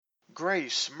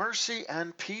Grace, mercy,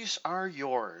 and peace are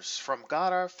yours from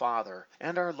God our Father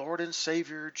and our Lord and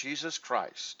Savior Jesus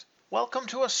Christ. Welcome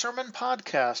to a sermon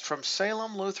podcast from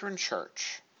Salem Lutheran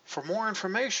Church. For more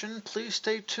information, please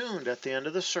stay tuned at the end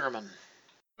of the sermon.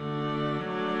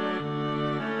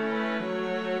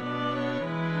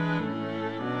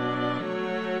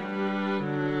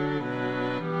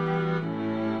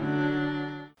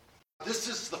 This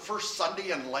is the first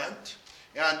Sunday in Lent,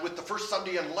 and with the first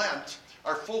Sunday in Lent,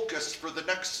 our focus for the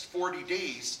next 40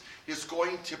 days is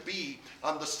going to be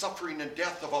on the suffering and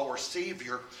death of our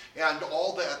Savior and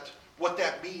all that, what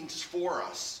that means for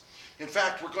us. In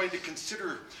fact, we're going to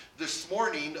consider this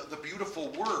morning the beautiful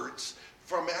words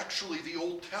from actually the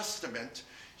Old Testament,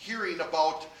 hearing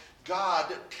about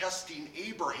God testing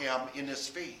Abraham in his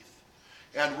faith.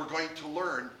 And we're going to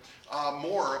learn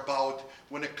more about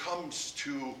when it comes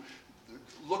to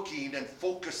looking and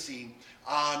focusing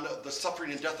on the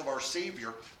suffering and death of our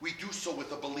Savior, we do so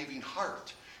with a believing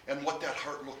heart and what that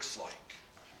heart looks like.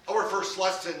 Our first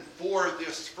lesson for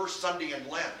this first Sunday in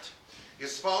Lent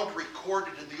is found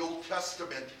recorded in the Old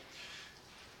Testament,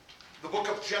 the book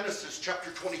of Genesis,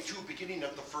 chapter 22, beginning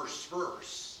at the first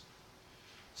verse.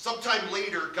 Sometime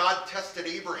later, God tested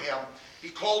Abraham. He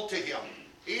called to him,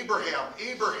 "Abraham,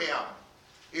 Abraham."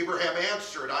 Abraham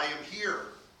answered, "I am here."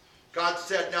 God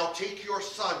said, "Now take your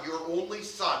son, your only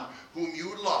son, whom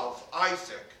you love,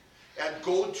 Isaac, and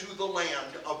go to the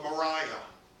land of Moriah.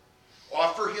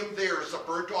 Offer him there as a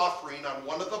burnt offering on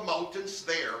one of the mountains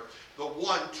there, the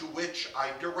one to which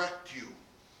I direct you."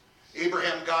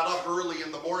 Abraham got up early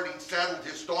in the morning, saddled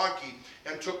his donkey,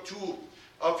 and took two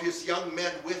of his young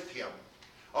men with him,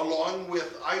 along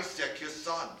with Isaac his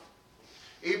son.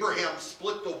 Abraham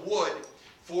split the wood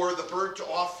for the burnt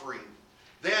offering.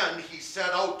 Then he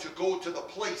set out to go to the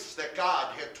place that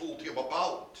God had told him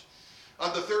about.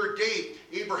 On the third day,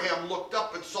 Abraham looked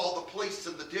up and saw the place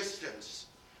in the distance.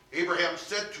 Abraham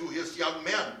said to his young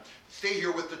men, "Stay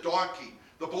here with the donkey.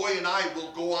 The boy and I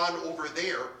will go on over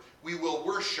there. We will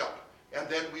worship, and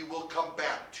then we will come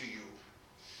back to you."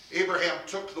 Abraham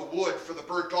took the wood for the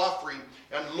burnt offering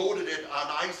and loaded it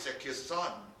on Isaac his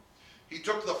son. He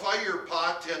took the fire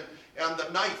pot and the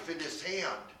knife in his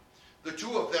hand. The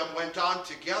two of them went on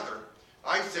together.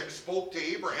 Isaac spoke to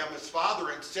Abraham his father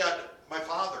and said, "My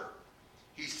father."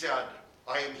 He said,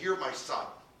 "I am here, my son."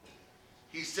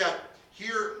 He said,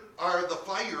 "Here are the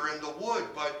fire and the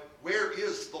wood, but where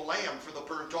is the lamb for the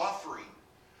burnt offering?"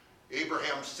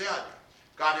 Abraham said,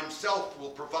 "God himself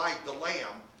will provide the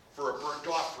lamb for a burnt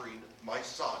offering, my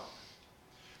son."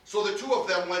 So the two of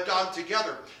them went on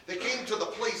together. They came to the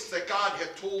place that God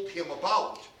had told him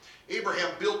about.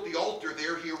 Abraham built the altar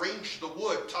there. He arranged the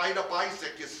wood, tied up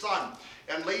Isaac his son,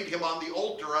 and laid him on the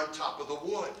altar on top of the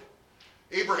wood.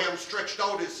 Abraham stretched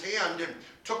out his hand and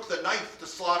took the knife to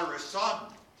slaughter his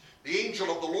son. The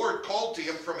angel of the Lord called to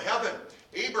him from heaven,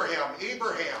 "Abraham,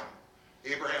 Abraham."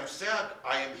 Abraham said,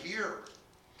 "I am here."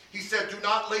 He said, "Do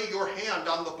not lay your hand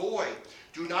on the boy.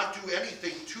 Do not do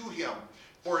anything to him.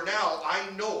 For now I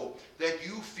know that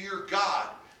you fear God,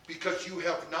 because you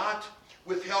have not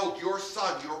withheld your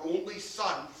son, your only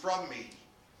son, from me."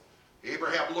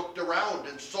 Abraham looked around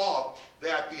and saw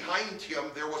that behind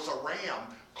him there was a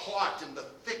ram caught in the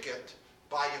thicket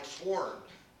by its horn.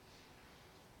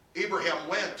 Abraham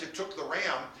went and took the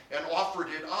ram and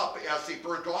offered it up as a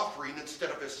burnt offering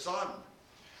instead of his son.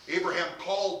 Abraham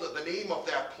called the name of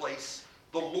that place,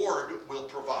 "The Lord will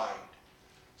provide."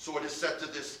 So it is said to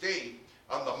this day,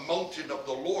 "On the mountain of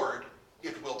the Lord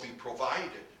it will be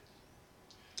provided."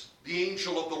 The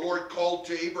angel of the Lord called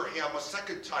to Abraham a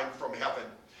second time from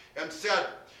heaven and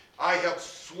said, "I have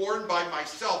sworn by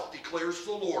myself, declares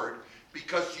the Lord,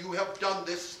 because you have done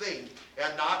this thing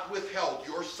and not withheld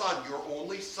your son, your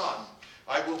only son,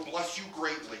 I will bless you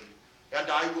greatly,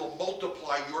 and I will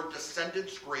multiply your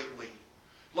descendants greatly.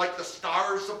 Like the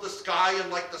stars of the sky and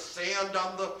like the sand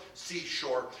on the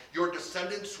seashore, your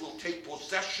descendants will take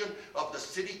possession of the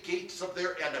city gates of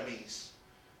their enemies.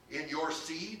 In your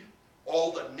seed,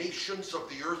 all the nations of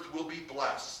the earth will be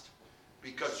blessed,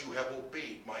 because you have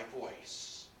obeyed my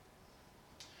voice."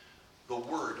 The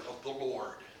word of the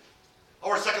Lord.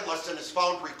 Our second lesson is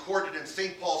found recorded in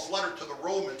St. Paul's letter to the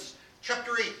Romans,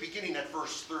 chapter 8, beginning at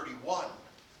verse 31.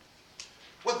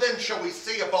 "What then shall we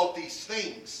say about these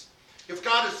things? If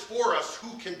God is for us,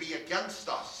 who can be against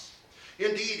us?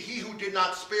 Indeed, he who did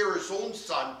not spare his own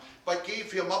son, but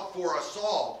gave him up for us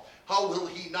all, how will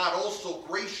he not also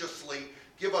graciously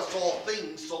give us all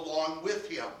things along with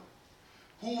him?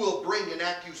 Who will bring an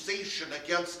accusation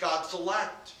against God's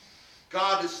elect?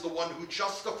 God is the one who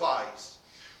justifies.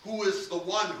 Who is the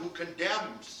one who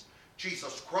condemns?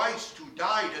 Jesus Christ, who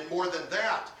died, and more than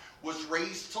that, was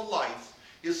raised to life,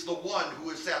 is the one who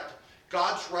is at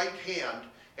God's right hand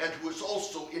and who is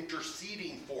also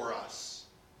interceding for us.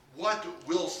 What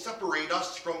will separate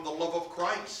us from the love of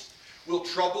Christ? Will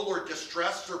trouble or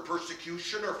distress or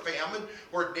persecution or famine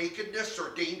or nakedness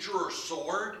or danger or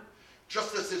sword?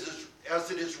 Just as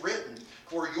it is written,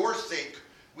 for your sake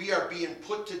we are being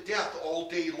put to death all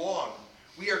day long.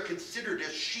 We are considered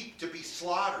as sheep to be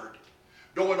slaughtered.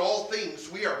 No, in all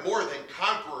things we are more than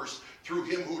conquerors through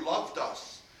him who loved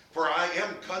us. For I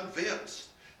am convinced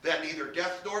that neither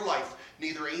death nor life,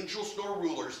 neither angels nor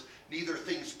rulers, neither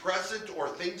things present or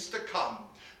things to come,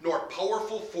 nor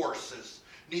powerful forces,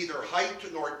 neither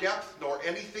height nor depth nor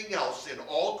anything else in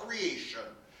all creation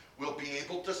will be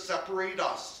able to separate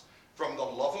us from the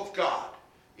love of God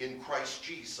in Christ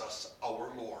Jesus our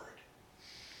Lord.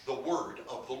 The word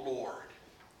of the Lord.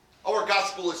 Our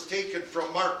gospel is taken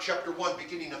from Mark chapter 1,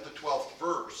 beginning at the 12th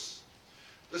verse.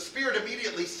 The Spirit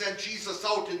immediately sent Jesus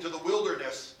out into the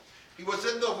wilderness. He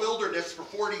was in the wilderness for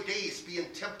 40 days being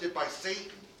tempted by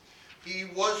Satan. He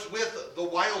was with the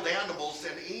wild animals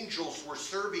and angels were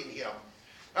serving him.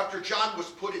 After John was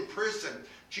put in prison,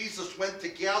 Jesus went to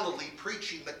Galilee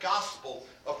preaching the gospel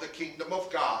of the kingdom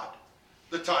of God.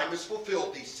 The time is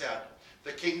fulfilled, he said.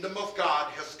 The kingdom of God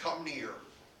has come near.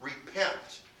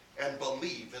 Repent and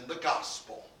believe in the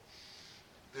gospel.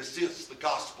 This is the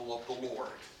gospel of the Lord.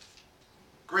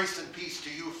 Grace and peace to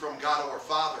you from God our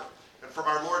Father and from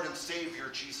our Lord and Savior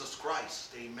Jesus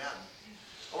Christ. Amen.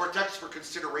 Our text for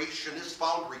consideration is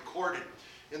found recorded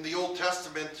in the Old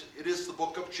Testament. It is the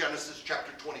book of Genesis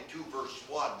chapter 22 verse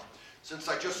 1. Since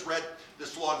I just read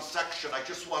this long section, I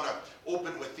just want to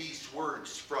open with these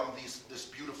words from this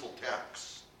beautiful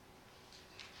text.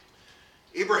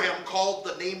 Abraham called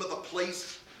the name of the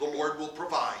place the Lord will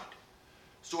provide.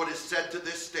 So it is said to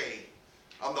this day,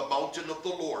 on the mountain of the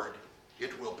Lord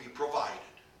it will be provided.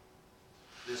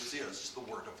 This is the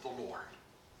word of the Lord.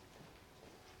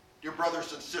 Dear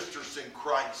brothers and sisters in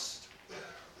Christ,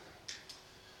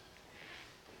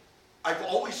 I've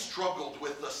always struggled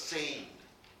with the saying,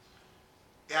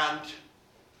 and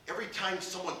every time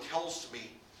someone tells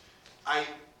me, I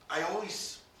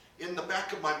always, in the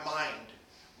back of my mind,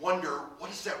 wonder, what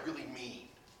does that really mean?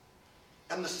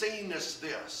 And the saying is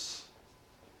this: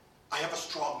 I have a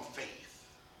strong faith.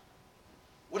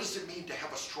 What does it mean to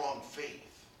have a strong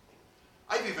faith?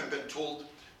 I've even been told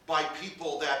by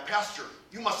people that, Pastor,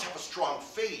 you must have a strong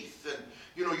faith, and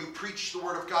you preach the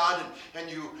word of God and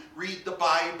you read the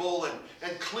Bible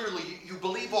and clearly you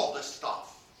believe all this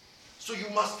stuff. So you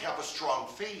must have a strong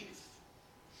faith.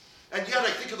 And yet I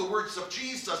think of the words of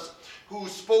Jesus, who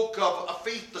spoke of a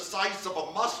faith the size of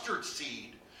a mustard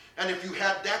seed. And if you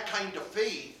had that kind of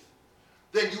faith,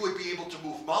 then you would be able to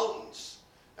move mountains.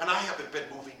 And I haven't been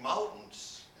moving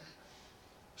mountains.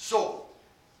 So,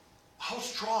 how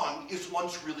strong is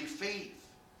one's really faith?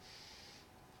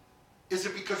 Is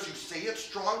it because you say it's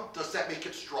strong? Does that make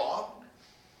it strong?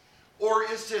 Or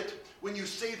is it when you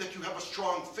say that you have a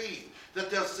strong faith,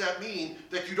 does that mean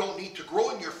that you don't need to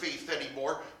grow in your faith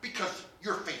anymore because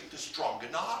your faith is strong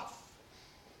enough?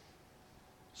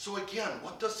 So again,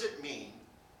 what does it mean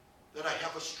that I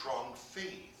have a strong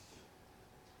faith?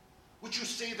 Would you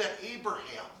say that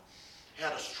Abraham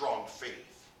had a strong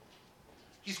faith?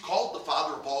 He's called the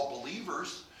father of all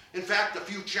believers. In fact, a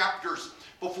few chapters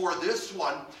before this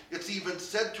one, it's even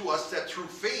said to us that through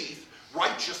faith,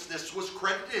 righteousness was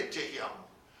credited to him.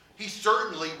 He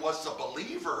certainly was a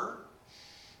believer,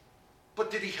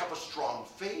 but did he have a strong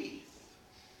faith?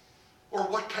 Or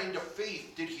what kind of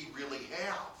faith did he really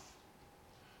have?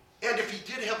 And if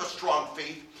he did have a strong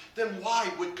faith, then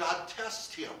why would God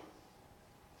test him?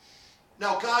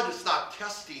 Now, God is not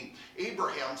testing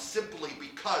Abraham simply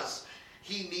because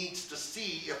he needs to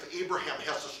see if Abraham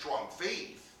has a strong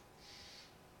faith.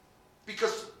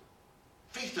 Because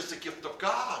faith is a gift of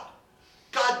God.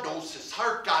 God knows his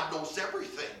heart. God knows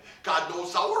everything. God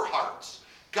knows our hearts.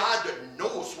 God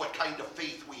knows what kind of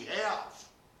faith we have.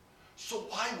 So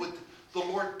why would the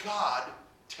Lord God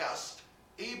test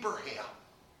Abraham?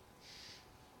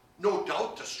 No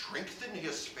doubt to strengthen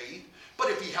his faith, but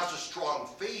if he has a strong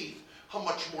faith, how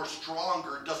much more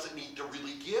stronger does it need to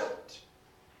really get?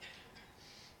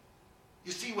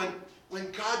 You see,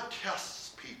 when God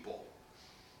tests people,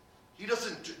 he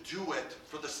doesn't do it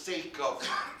for the sake of,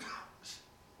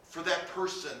 for that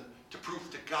person to prove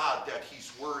to God that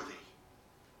he's worthy.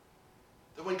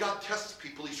 That when God tests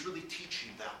people, he's really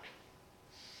teaching them.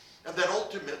 And that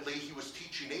ultimately he was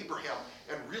teaching Abraham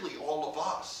and really all of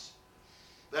us,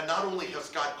 that not only has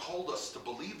God called us to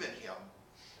believe in him,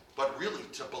 but really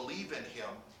to believe in him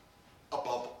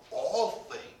above all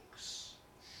things.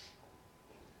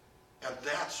 And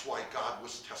that's why God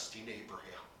was testing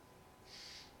Abraham.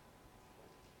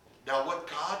 Now, what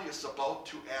God is about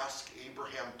to ask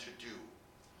Abraham to do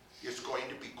is going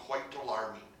to be quite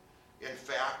alarming. In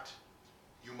fact,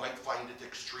 you might find it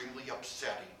extremely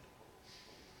upsetting.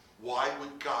 Why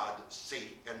would God say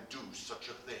and do such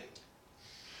a thing?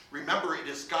 Remember, it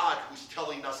is God who's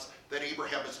telling us that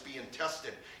Abraham is being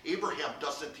tested. Abraham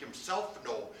doesn't himself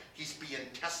know he's being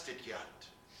tested yet.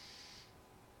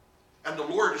 And the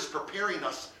Lord is preparing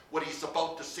us what he's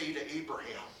about to say to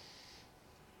Abraham.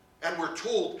 And we're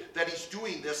told that he's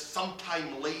doing this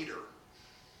sometime later,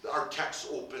 our text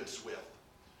opens with.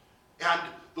 And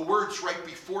the words right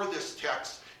before this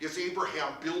text is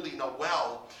Abraham building a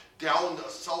well down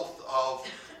south of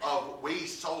way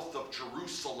south of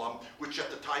Jerusalem, which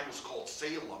at the time was called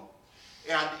Salem,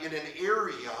 and in an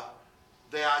area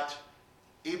that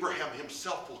Abraham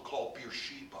himself will call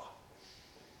Beersheba.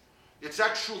 It's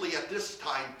actually at this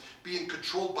time being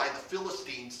controlled by the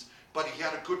Philistines, but he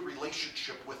had a good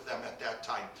relationship with them at that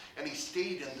time, and he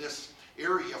stayed in this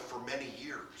area for many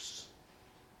years.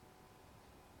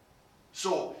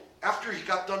 So after he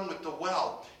got done with the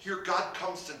well, here God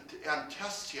comes and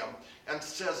tests him and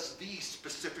says these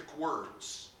specific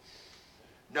words.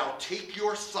 Now take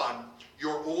your son,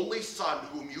 your only son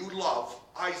whom you love,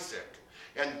 Isaac,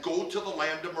 and go to the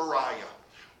land of Moriah.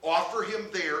 Offer him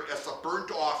there as a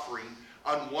burnt offering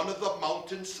on one of the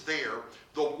mountains there,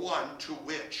 the one to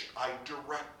which I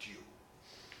direct you.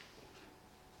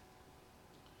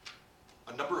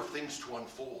 A number of things to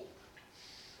unfold.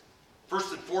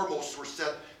 First and foremost, we're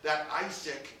said that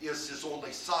Isaac is his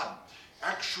only son.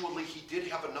 Actually, he did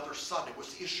have another son. It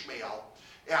was Ishmael,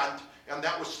 and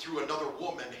that was through another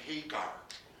woman, Hagar.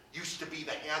 Used to be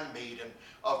the handmaiden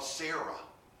of Sarah.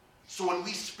 So when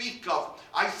we speak of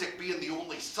Isaac being the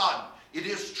only son, it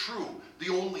is true, the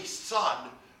only son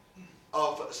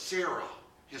of Sarah,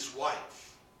 his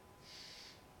wife.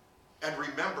 And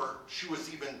remember, she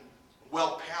was even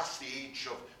well past the age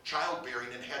of childbearing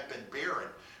and had been barren.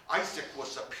 Isaac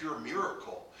was a pure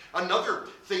miracle. Another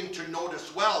thing to note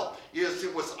as well is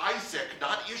it was Isaac,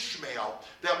 not Ishmael,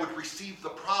 that would receive the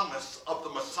promise of the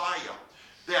Messiah,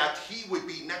 that he would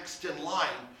be next in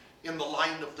the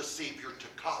line of the Savior to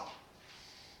come.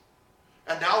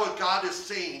 And now God is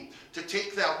saying to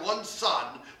take that one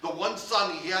son, the one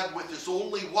son he had with his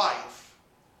only wife,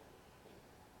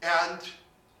 and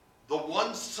the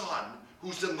one son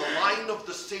who's in the line of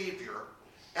the Savior,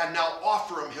 and now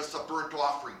offer him as a burnt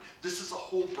offering. This is a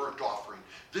whole burnt offering.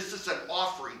 This is an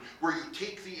offering where you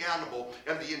take the animal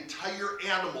and the entire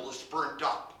animal is burnt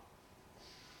up.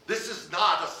 This is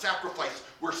not a sacrifice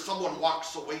where someone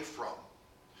walks away from.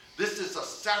 This is a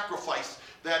sacrifice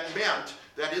that meant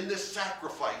that in this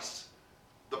sacrifice,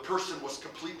 the person was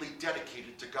completely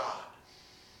dedicated to God.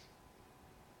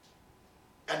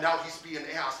 And now he's being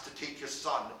asked to take his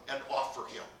son and offer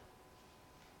him.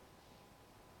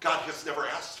 God has never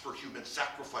asked for human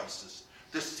sacrifices.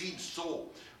 This seems so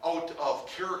out of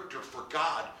character for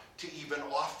God to even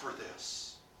offer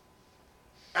this.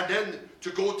 And then to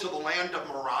go to the land of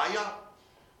Moriah.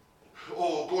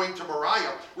 Going to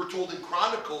Moriah, we're told in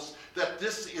Chronicles that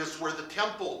this is where the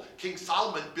temple, King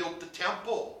Solomon built the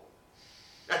temple.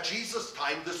 At Jesus'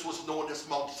 time, this was known as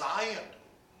Mount Zion.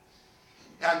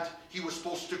 And he was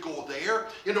supposed to go there.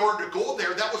 In order to go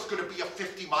there, that was going to be a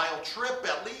 50-mile trip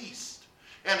at least.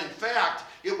 And in fact,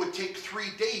 it would take 3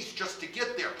 days just to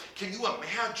get there. Can you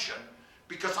imagine?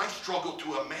 Because I struggle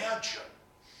to imagine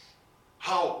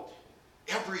how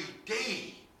every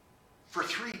day for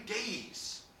 3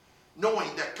 days, knowing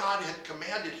that God had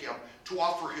commanded him to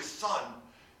offer his son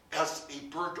as a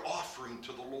burnt offering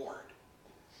to the Lord.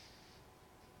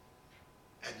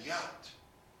 And yet,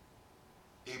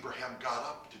 Abraham got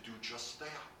up to do just that.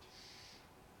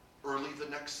 Early the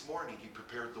next morning, he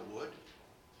prepared the wood.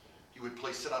 He would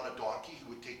place it on a donkey. He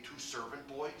would take 2 servant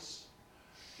boys.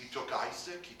 He took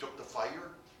Isaac. He took the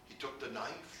fire. He took the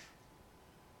knife.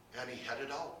 And he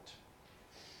headed out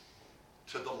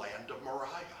to the land of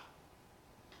Moriah,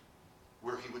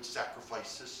 where he would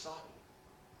sacrifice his son.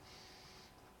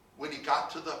 When he got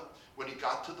to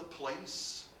the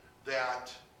place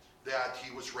that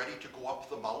he was ready to go up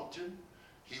the mountain,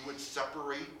 he would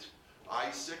separate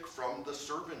Isaac from the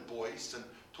servant boys and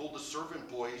told the servant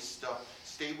boys to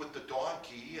stay with the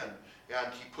donkey,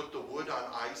 and he put the wood on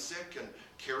Isaac and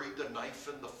carried the knife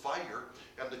and the fire,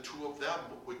 and the 2 of them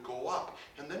would go up.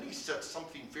 And then he said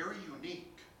something very unique.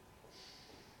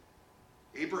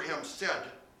 Abraham said,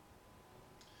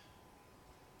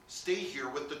 "Stay here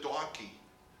with the donkey.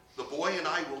 The boy and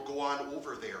I will go on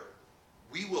over there.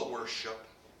 We will worship,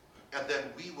 and then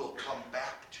we will come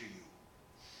back to you."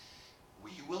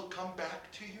 we will come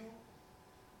back to you?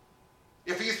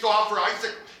 If he's to offer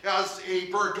Isaac as a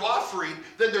burnt offering,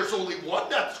 then there's only one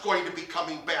that's going to be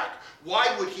coming back.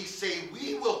 Why would he say,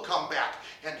 we will come back?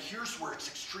 And here's where it's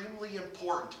extremely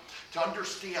important to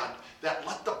understand that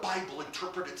let the Bible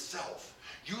interpret itself.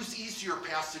 Use easier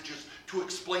passages to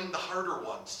explain the harder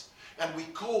ones. And we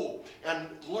go and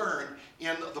learn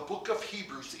in the book of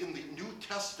Hebrews in the New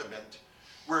Testament,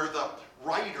 where the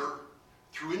writer,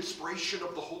 through inspiration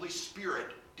of the Holy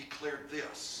Spirit, declared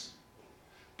this.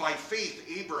 By faith,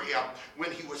 Abraham,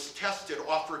 when he was tested,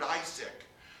 offered Isaac.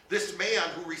 This man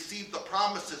who received the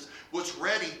promises was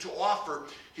ready to offer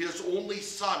his only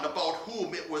son, about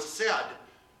whom it was said,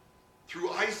 through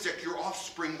Isaac your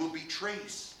offspring will be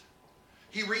traced.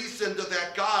 He reasoned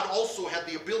that God also had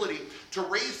the ability to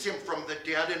raise him from the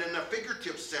dead, and in a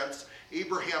figurative sense,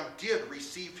 Abraham did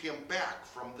receive him back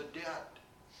from the dead.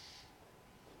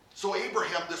 So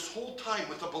Abraham, this whole time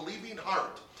with a believing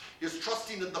heart, is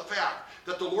trusting in the fact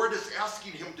that the Lord is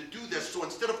asking him to do this. So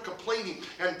instead of complaining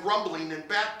and grumbling and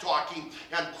back-talking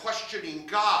and questioning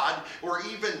God, or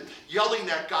even yelling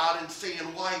at God and saying,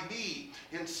 why me?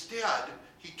 Instead,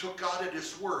 he took God at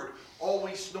his word,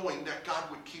 always knowing that God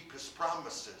would keep his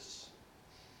promises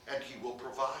and he will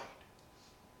provide.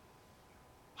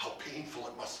 How painful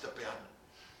it must have been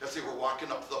as they were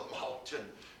walking up the mountain,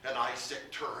 and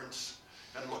Isaac turns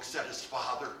and looks at his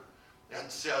father and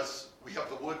says, we have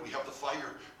the wood, we have the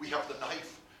fire, we have the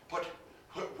knife, but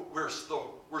where's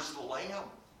the lamb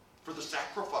for the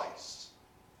sacrifice?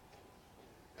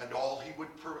 And all he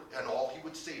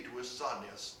would say to his son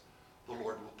is, the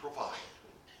Lord will provide.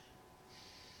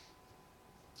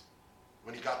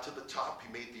 When he got to the top,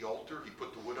 he made the altar, he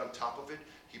put the wood on top of it,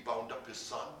 he bound up his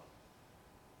son,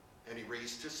 and he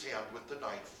raised his hand with the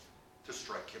knife to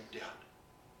strike him dead.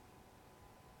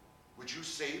 Would you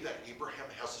say that Abraham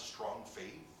has a strong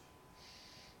faith?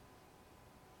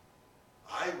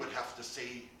 I would have to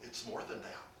say it's more than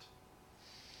that.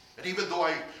 And even though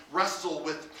I wrestle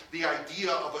with the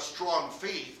idea of a strong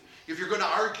faith, if you're going to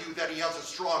argue that he has a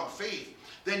strong faith,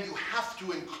 then you have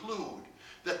to include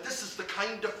that this is the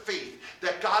kind of faith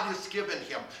that God has given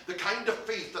him, the kind of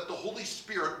faith that the Holy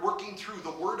Spirit, working through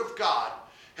the Word of God,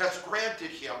 has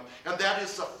granted him, and that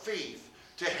is a faith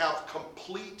to have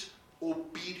complete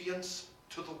obedience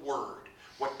to the Word.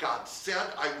 What God said,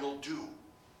 I will do.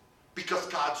 Because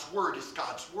God's Word is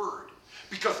God's Word.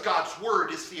 Because God's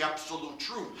Word is the absolute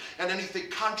truth. And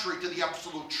anything contrary to the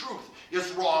absolute truth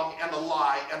is wrong and a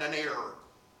lie and an error.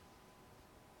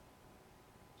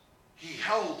 He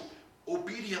held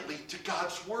obediently to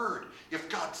God's Word. If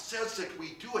God says it,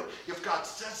 we do it. If God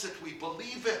says it, we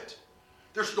believe it.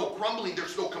 There's no grumbling,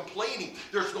 there's no complaining,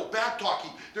 there's no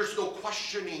back-talking, there's no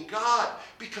questioning God,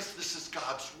 because this is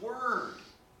God's Word.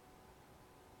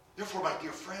 Therefore, my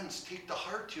dear friends, take to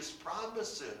heart his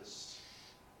promises.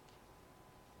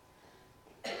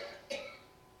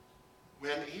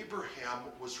 When Abraham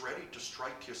was ready to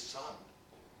strike his son,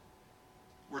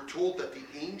 we're told that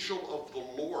the angel of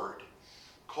the Lord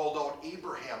called out,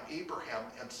 Abraham, Abraham,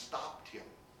 and stopped him.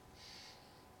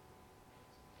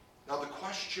 Now the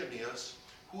question is,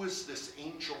 who is this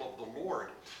angel of the Lord?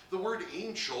 The word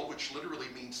angel, which literally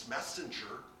means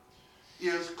messenger,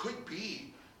 could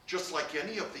be just like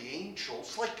any of the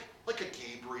angels, like a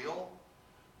Gabriel,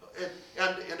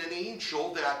 and an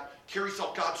angel that carries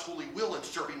out God's holy will in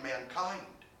serving mankind,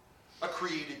 a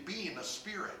created being, a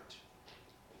spirit.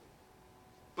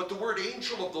 But the word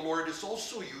angel of the Lord is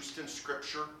also used in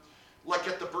Scripture, like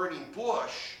at the burning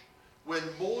bush, when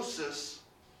Moses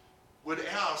would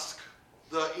ask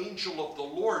the angel of the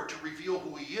Lord to reveal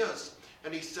who he is.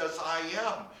 And he says, I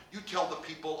am. You tell the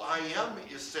people, I am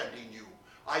is sending you.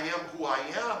 I am who I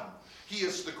am. He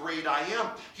is the great I am.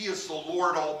 He is the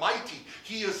Lord Almighty.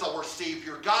 He is our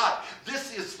Savior God.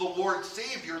 This is the Lord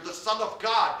Savior, the Son of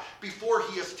God, before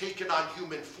he has taken on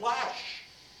human flesh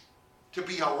to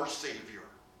be our Savior.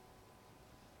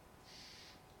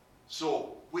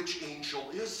 So, which angel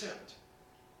is it?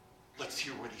 Let's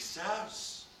hear what he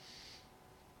says.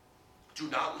 Do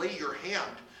not lay your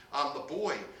hand on the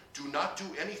boy. Do not do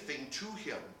anything to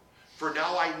him. For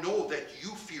now I know that you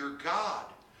fear God,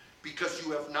 because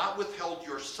you have not withheld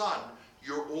your son,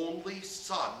 your only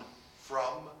son,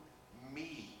 from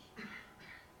me.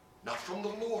 Not from the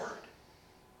Lord,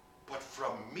 but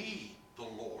from me, the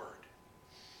Lord.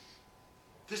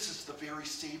 This is the very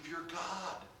Savior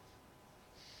God.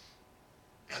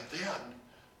 And then,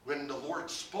 when the Lord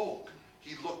spoke,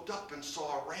 he looked up and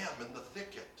saw a ram in the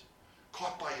thicket,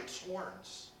 caught by its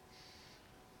horns.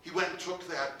 He went and took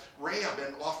that ram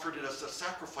and offered it as a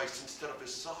sacrifice instead of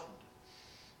his son.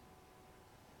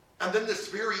 And then this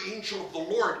very angel of the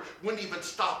Lord wouldn't even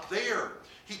stop there.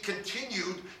 He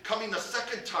continued, coming a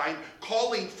second time,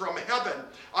 calling from heaven,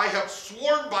 I have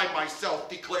sworn by myself,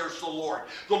 declares the Lord.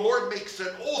 The Lord makes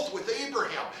an oath with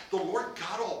Abraham. The Lord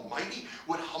God Almighty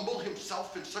would humble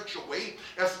himself in such a way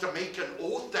as to make an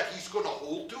oath that he's going to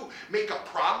hold to, make a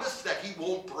promise that he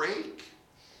won't break.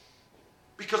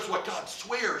 Because what God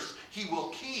swears, he will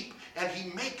keep, and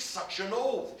he makes such an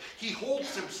oath. He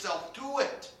holds himself to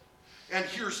it. And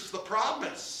here's the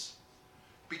promise.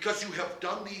 Because you have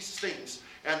done these things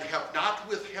and have not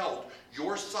withheld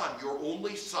your son, your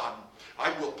only son,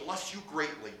 I will bless you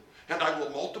greatly, and I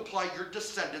will multiply your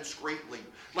descendants greatly,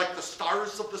 like the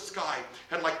stars of the sky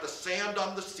and like the sand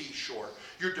on the seashore.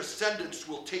 Your descendants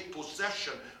will take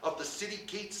possession of the city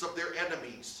gates of their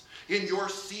enemies. In your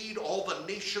seed, all the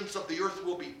nations of the earth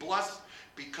will be blessed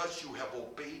because you have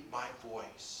obeyed my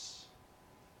voice.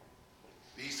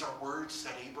 These are words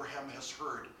that Abraham has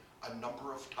heard a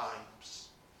number of times.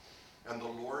 And the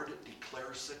Lord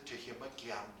declares it to him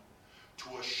again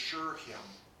to assure him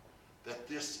that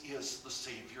this is the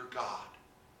Savior God.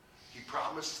 He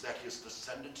promised that his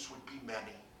descendants would be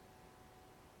many.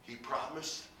 He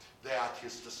promised that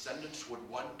his descendants would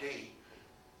one day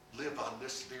live on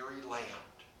this very land.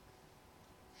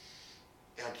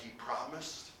 And he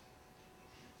promised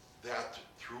that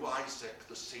through Isaac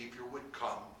the Savior would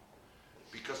come,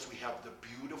 because we have the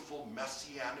beautiful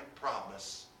messianic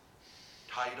promise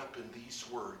tied up in these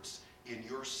words, in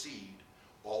your seed,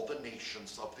 all the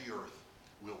nations of the earth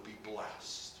will be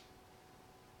blessed.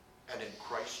 And in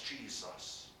Christ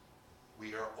Jesus,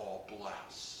 we are all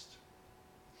blessed.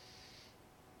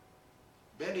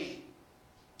 Many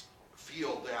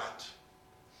feel that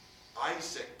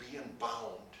Isaac being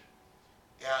bound,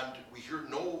 and we hear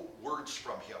no words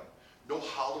from him, no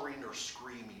hollering or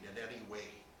screaming in any way,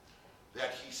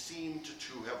 that he seemed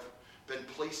to have been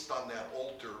placed on that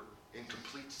altar in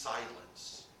complete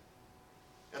silence.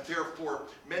 And therefore,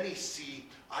 many see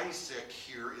Isaac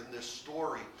here in this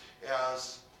story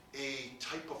as a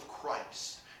type of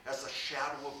Christ, as a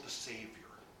shadow of the Savior.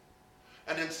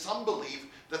 And in some believe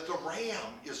that the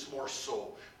ram is more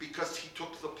so, because he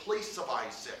took the place of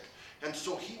Isaac, and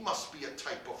so he must be a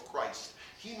type of Christ.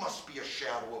 He must be a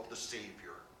shadow of the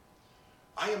Savior.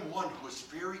 I am one who is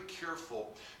very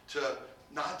careful to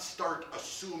not start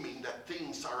assuming that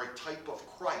things are a type of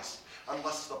Christ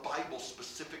unless the Bible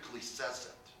specifically says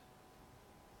it.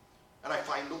 And I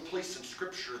find no place in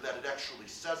Scripture that it actually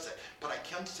says it, but I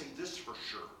can say this for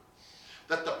sure,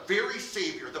 that the very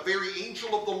Savior, the very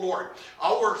angel of the Lord,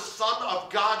 our Son of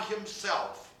God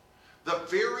himself, the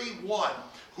very one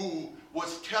who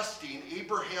was testing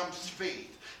Abraham's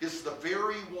faith, is the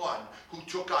very one who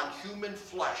took on human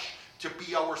flesh to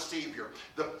be our Savior.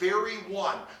 The very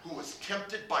one who was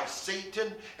tempted by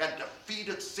Satan and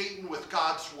defeated Satan with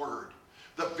God's word.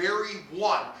 The very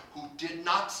one who did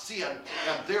not sin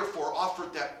and therefore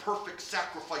offered that perfect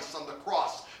sacrifice on the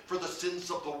cross for the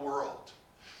sins of the world.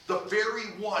 The very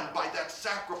one, by that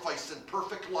sacrifice and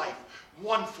perfect life,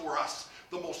 won for us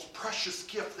the most precious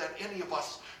gift that any of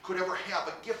us could ever have,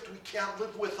 a gift we can't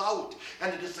live without,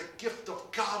 and it is a gift of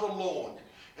God alone,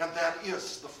 and that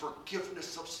is the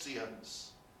forgiveness of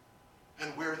sins.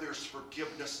 And where there's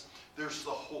forgiveness, there's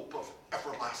the hope of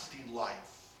everlasting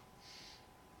life.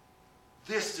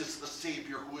 This is the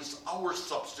Savior who is our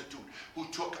substitute, who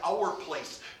took our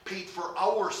place, paid for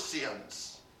our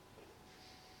sins,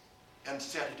 and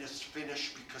said it is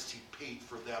finished because he paid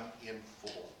for them in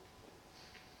full.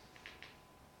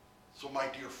 So my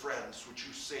dear friends, would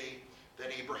you say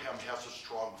that Abraham has a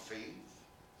strong faith?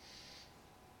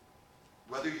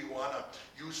 Whether you want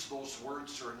to use those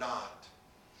words or not,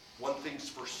 one thing's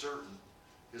for certain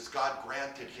is God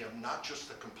granted him not just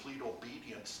a complete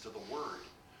obedience to the word,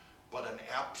 but an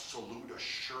absolute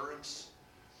assurance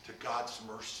to God's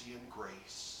mercy and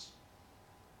grace.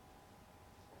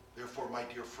 Therefore, my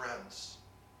dear friends,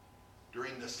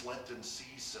 during this Lenten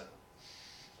season,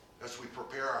 as we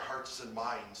prepare our hearts and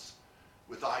minds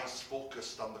with eyes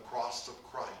focused on the cross of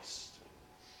Christ,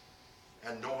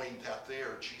 and knowing that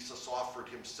there Jesus offered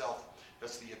himself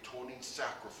as the atoning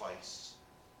sacrifice,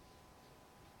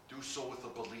 do so with a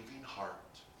believing heart.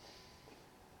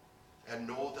 And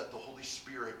know that the Holy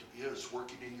Spirit is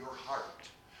working in your heart,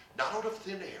 not out of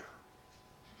thin air,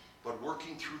 but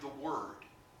working through the Word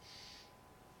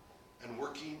and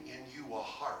working in you a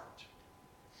heart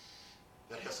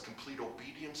that has complete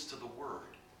obedience to the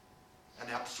Word and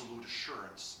absolute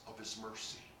assurance of his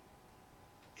mercy.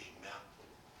 Amen.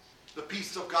 The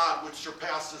peace of God, which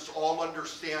surpasses all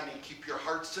understanding, keep your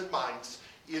hearts and minds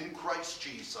in Christ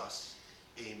Jesus.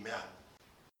 Amen.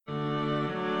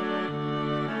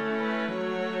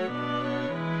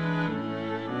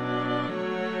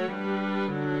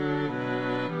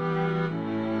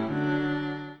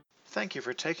 Thank you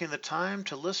for taking the time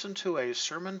to listen to a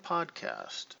sermon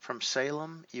podcast from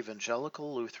Salem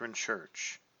Evangelical Lutheran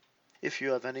Church. If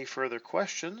you have any further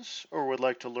questions or would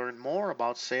like to learn more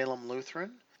about Salem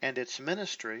Lutheran and its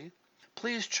ministry,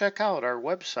 please check out our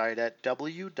website at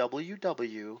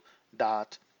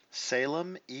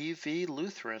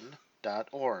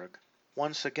www.salemevlutheran.org.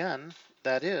 Once again,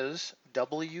 that is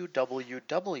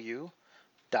www.salemevlutheran.org.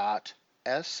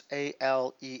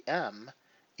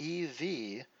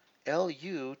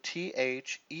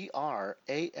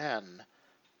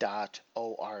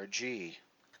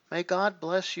 May God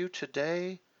bless you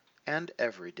today and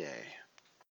every day.